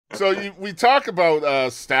we talk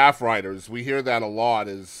about staff writers. We hear that a lot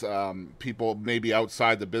as people maybe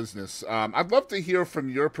outside the business. I'd love to hear from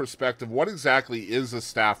your perspective. What exactly is a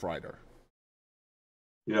staff writer?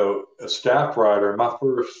 A staff writer, my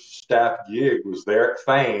first staff gig was there at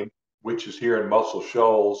Fame, which is here in Muscle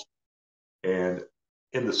Shoals. And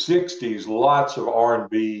in the 60s, lots of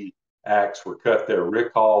R&B acts were cut there.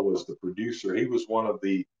 Rick Hall was the producer. He was one of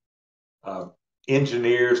the uh,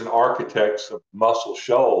 engineers and architects of Muscle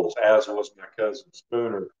Shoals, as was my cousin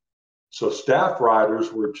Spooner. So staff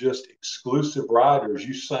writers were just exclusive writers.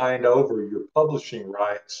 You signed over your publishing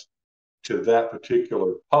rights to that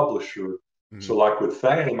particular publisher. Mm-hmm. So like with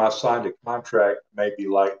Fame, I signed a contract maybe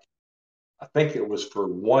like, I think it was for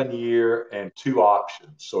 1 year and two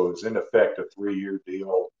options. So it's in effect a 3-year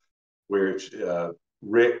deal where it's,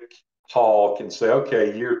 Rick Hall can say,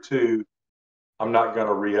 okay, year two, I'm not going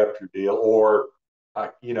to re-up your deal. Or,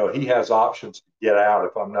 he has options to get out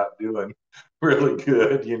if I'm not doing really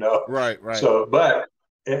good. Right, right. So, but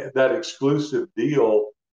that exclusive deal,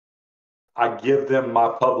 I give them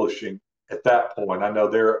my publishing at that point. I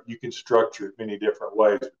know you can structure it many different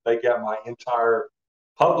ways, but they got my entire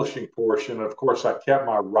publishing portion. And of course, I kept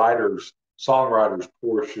my songwriters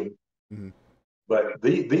portion. Mm-hmm. But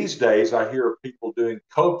these days, I hear of people doing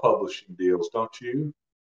co-publishing deals, don't you?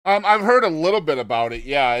 I've heard a little bit about it.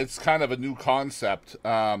 Yeah, it's kind of a new concept.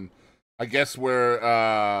 I guess where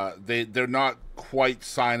they're not quite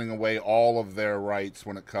signing away all of their rights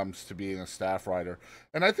when it comes to being a staff writer,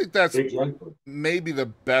 and I think that's Exactly. maybe the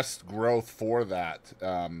best growth for that.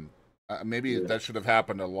 Maybe Yeah. that should have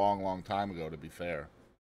happened a long, long time ago. To be fair,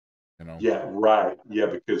 you know. Yeah, right. Yeah,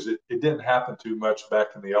 because it didn't happen too much back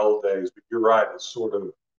in the old days, but you're right. It's sort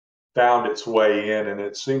of found its way in, and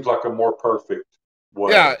it seems like a more perfect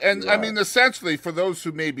Yeah, way. and You're I right. mean, essentially, for those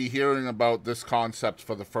who may be hearing about this concept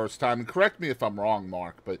for the first time, and correct me if I'm wrong,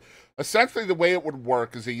 Mark, but essentially the way it would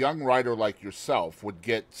work is a young writer like yourself would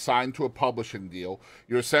get signed to a publishing deal.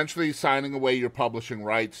 You're essentially signing away your publishing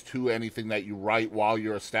rights to anything that you write while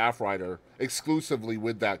you're a staff writer exclusively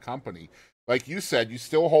with that company. Like you said, you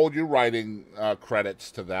still hold your writing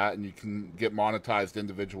credits to that, and you can get monetized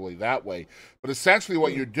individually that way. But essentially,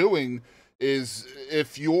 what you're doing is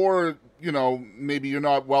if you're maybe you're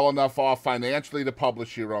not well enough off financially to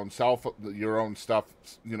publish your own stuff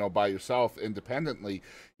by yourself independently,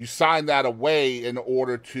 you sign that away in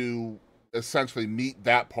order to essentially meet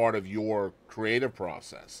that part of your creative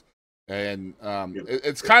process. And Yeah.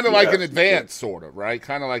 it's kind of like an Yes. Yeah. advance, sort of, right?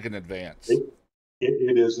 Kind of like an advance.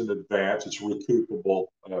 It is an advance. It's recoupable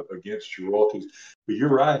against your royalties. But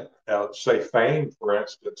you're right. Say Fame, for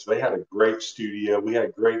instance, they had a great studio. We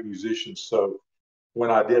had great musicians. So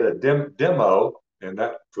when I did a demo, and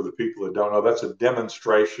that for the people that don't know, that's a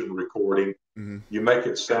demonstration recording. Mm-hmm. You make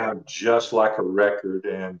it sound just like a record.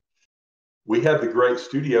 And we had the great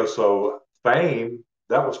studio. So Fame,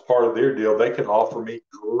 that was part of their deal. They could offer me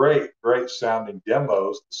great sounding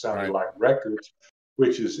demos that sounded Right. like records,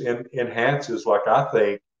 which enhances, like I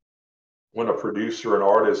think, when a producer and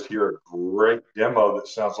artist hear a great demo that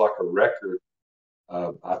sounds like a record.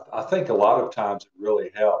 I think a lot of times it really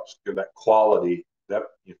helps give that quality, that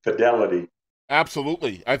fidelity.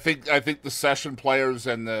 Absolutely. I think the session players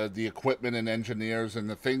and the equipment and engineers and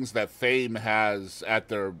the things that Fame has at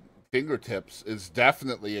their fingertips is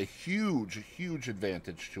definitely a huge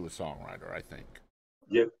advantage to a songwriter, I think.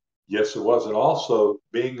 Yeah, yes, it was. And also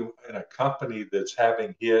being in a company that's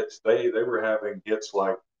having hits, they were having hits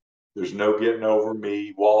like "There's No Getting Over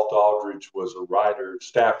Me." Walt Aldridge was a writer,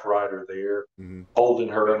 staff writer there. Hmm. "Holding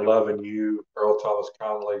Her and Loving You," Earl Thomas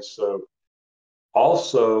Conley. So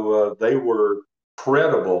also they were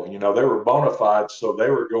credible. They were bona fide. So they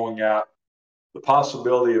were going out. The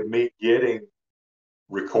possibility of me getting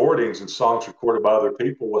recordings and songs recorded by other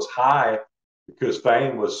people was high because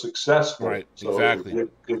Fame was successful. Right, So it was exactly.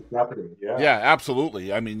 good company. Yeah. Yeah,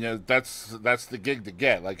 absolutely. I mean, yeah, that's the gig to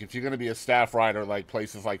get. Like, if you're going to be a staff writer, like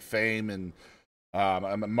places like Fame and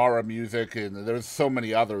Mara Music, and there's so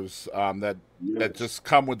many others that Yes. just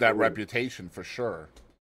come with that Sure. reputation for sure.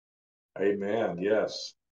 Amen.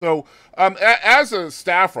 Yes. So, as a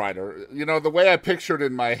staff writer, the way I picture it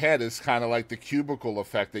in my head is kind of like the cubicle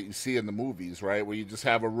effect that you see in the movies, right? Where you just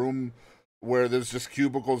have a room where there's just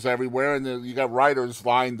cubicles everywhere, and then you got writers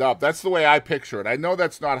lined up. That's the way I picture it. I know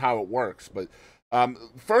that's not how it works, but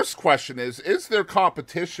first question is there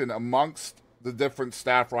competition amongst the different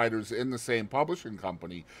staff writers in the same publishing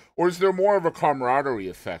company, or is there more of a camaraderie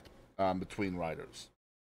effect between writers?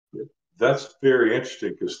 That's very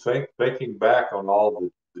interesting because thinking back on all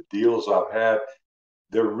the deals I've had,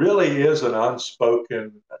 there really is an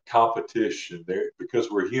unspoken competition there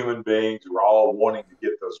because we're human beings. We're all wanting to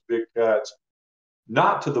get those big cuts,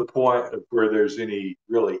 not to the point of where there's any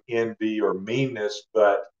really envy or meanness,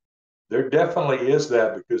 but there definitely is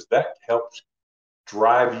that because that helps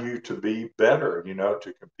drive you to be better,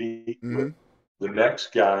 to compete with Mm-hmm. the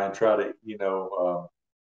next guy and try to,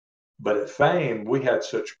 but at Fame, we had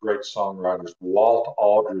such great songwriters. Walt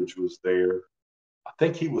Aldridge was there. I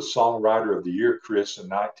think he was Songwriter of the Year, Chris, in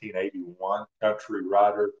 1981, country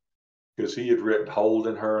writer, because he had written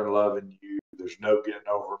Holding Her and Loving You, There's No Getting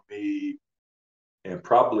Over Me, and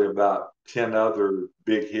probably about 10 other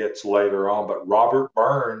big hits later on. But Robert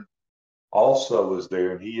Byrne also was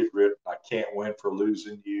there, and he had written I Can't Win for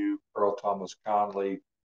Losing You, Earl Thomas Conley,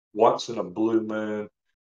 Once in a Blue Moon.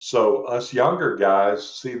 So us younger guys,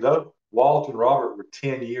 see, though Walt and Robert were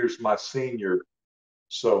 10 years my senior.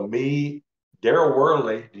 So me, Daryl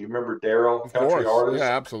Worley, do you remember Daryl, Of country course. Yeah, artist?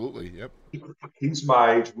 absolutely. Yep. He's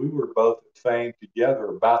my age. We were both at Fame together,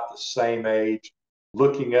 about the same age,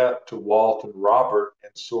 looking up to Walt and Robert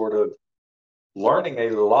and sort of learning a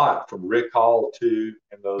lot from Rick Hall too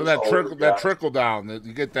and So those older that guys. trickle down,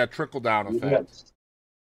 you get that trickle down effect. Yes.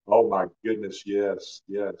 Oh my goodness, yes,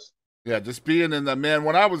 yes. Yeah, just being in the man.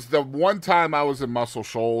 When I was the one time I was in Muscle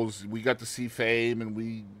Shoals, we got to see Fame, and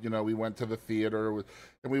we went to the theater,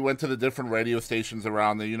 and we went to the different radio stations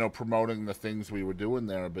around there, promoting the things we were doing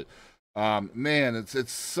there. But man,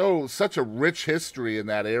 it's such a rich history in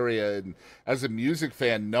that area, and as a music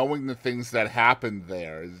fan, knowing the things that happened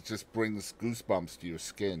there, it just brings goosebumps to your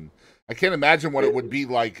skin. I can't imagine what it would be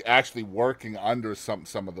like actually working under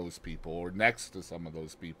some of those people or next to some of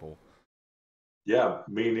those people. Yeah,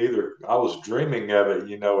 me neither. I was dreaming of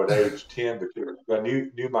it, at age 10 because I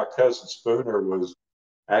knew my cousin Spooner was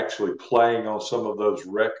actually playing on some of those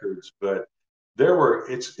records, but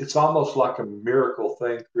it's almost like a miracle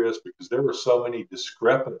thing, Chris, because there were so many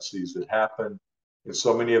discrepancies that happened in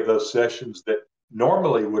so many of those sessions that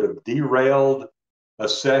normally would have derailed a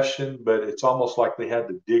session, but it's almost like they had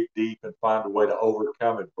to dig deep and find a way to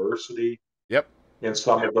overcome adversity Yep. in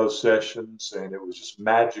some of those sessions, and it was just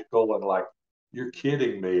magical and like you're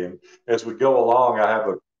kidding me. And as we go along, I have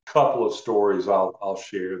a couple of stories I'll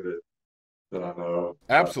share that I know about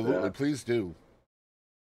Absolutely, that. please do.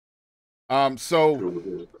 So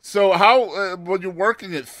Cool. so how when you're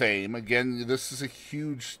working at Fame again, this is a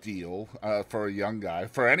huge deal for a young guy,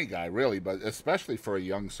 for any guy really, but especially for a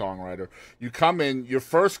young songwriter. You come in, your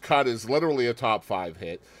first cut is literally a top 5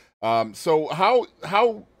 hit. So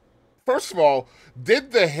how first of all,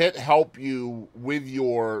 did the hit help you with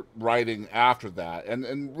your writing after that?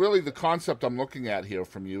 And really the concept I'm looking at here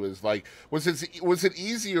from you is like was it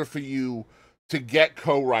easier for you to get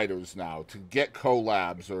co-writers now, to get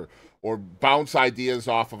collabs or bounce ideas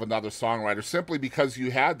off of another songwriter simply because you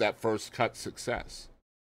had that first cut success?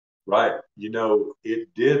 Right. It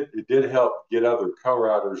did help get other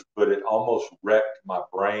co-writers, but it almost wrecked my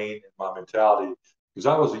brain and my mentality because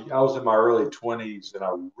I was in my early 20s and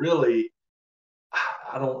I really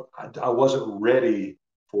I wasn't ready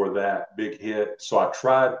for that big hit. So I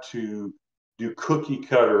tried to do cookie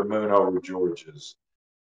cutter Moon Over Georgia's.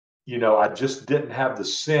 I just didn't have the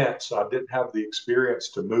sense, I didn't have the experience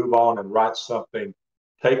to move on and write something,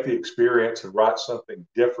 take the experience and write something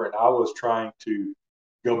different. I was trying to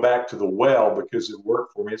go back to the well because it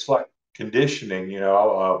worked for me. It's like conditioning,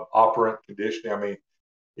 operant conditioning. I mean,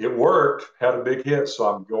 it worked, had a big hit. So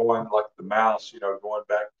I'm going like the mouse, going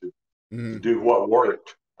back to Mhm. do what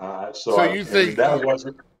worked. So you And think that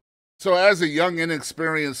wasn't, so as a young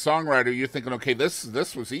inexperienced songwriter, you're thinking, okay,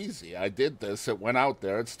 this was easy. I did this. It went out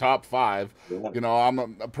there. It's top 5. yeah,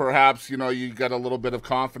 Perhaps you got a little bit of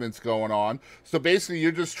confidence going on. So basically,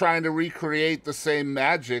 you're just trying to recreate the same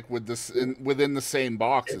magic within the same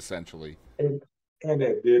box, essentially. and, and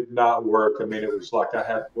it did not work. I mean, it was like I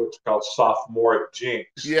had what's called sophomoric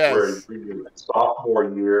jinx, where Yes. when you're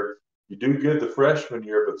sophomore year, you do good the freshman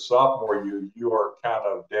year, but sophomore year, you are kind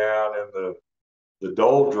of down in the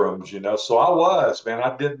doldrums, So I was, man,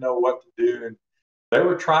 I didn't know what to do. And they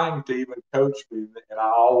were trying to even coach me. And I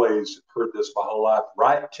always heard this my whole life,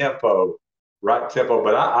 right tempo, right tempo.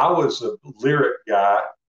 But I was a lyric guy.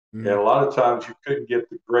 And Mhm. a lot of times you couldn't get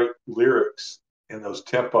the great lyrics in those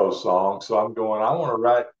tempo songs. So I'm going, I want to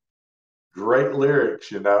write great lyrics.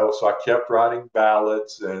 So I kept writing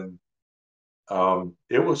ballads. And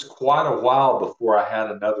it was quite a while before I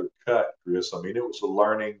had another cut, Chris. I mean, it was a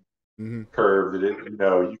learning Mhm. curve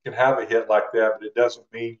that you can have a hit like that, but it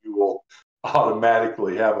doesn't mean you will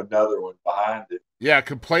automatically have another one behind it. Yeah,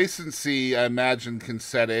 complacency, I imagine, can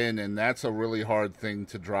set in, and that's a really hard thing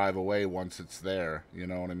to drive away once it's there. You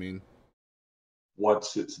know what I mean?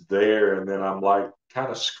 once it's there. And then I'm like kind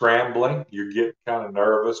of scrambling. You're getting kind of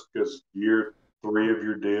nervous because year three of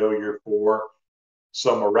your deal, year four.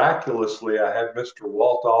 So miraculously, I had Mr.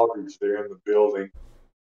 Walt Aldridge there in the building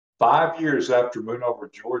 5 years after moving over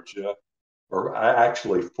to Georgia, or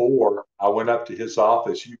actually four. I went up to his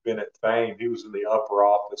office. You've been at Fame. He was in the upper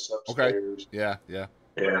office Okay. upstairs, Yeah, yeah.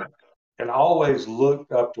 and I always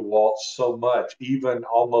looked up to Walt so much, even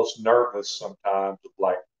almost nervous sometimes, of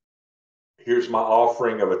like, here's my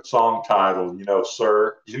offering of a song title,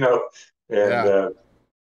 sir, and Yeah.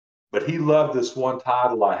 but he loved this one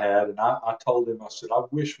title I had, and I told him, I said, I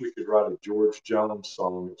wish we could write a George Jones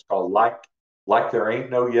song. It's called Like There Ain't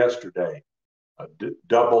No Yesterday, a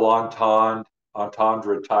double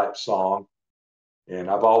entendre type song. And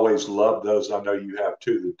I've always loved those. I know you have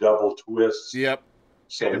too, the double twists. Yep.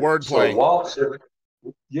 So Wordplay. Walt said,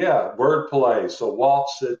 yeah, wordplay. So Walt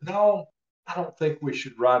said, no, I don't think we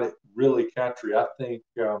should write it really country. I think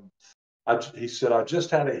he said, I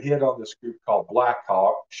just had a hit on this group called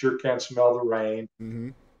Blackhawk. Sure can smell the rain. Mm-hmm.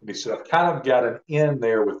 And he said, I've kind of got an in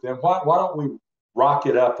there with them. Why don't we rock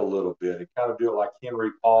it up a little bit and kind of do it like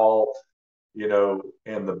Henry Paul,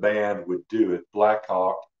 and the band would do it,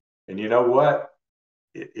 Blackhawk. And you know what?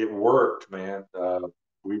 It worked, man.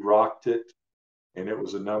 We rocked it, and it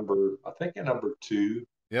was I think a number two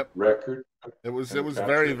Yep. record. It was in the very,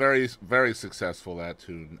 country. very, very successful, that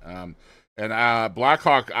tune. And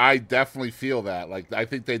Blackhawk, I definitely feel that. Like, I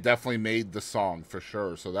think they definitely made the song for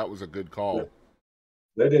sure. So that was a good Yeah, call.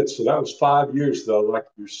 they did. So that was 5 years, though, like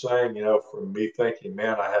you're saying, from me thinking,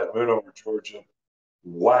 man, I had Moon over Georgia.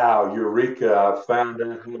 Wow, Eureka, I found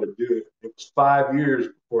out how to do it. It was 5 years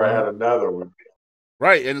before I Mhm. had another one.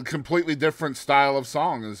 Right, and a completely different style of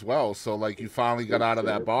song as well. So like you finally got out of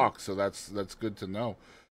that Exactly. box. So that's good to know.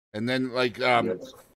 And then like Yes.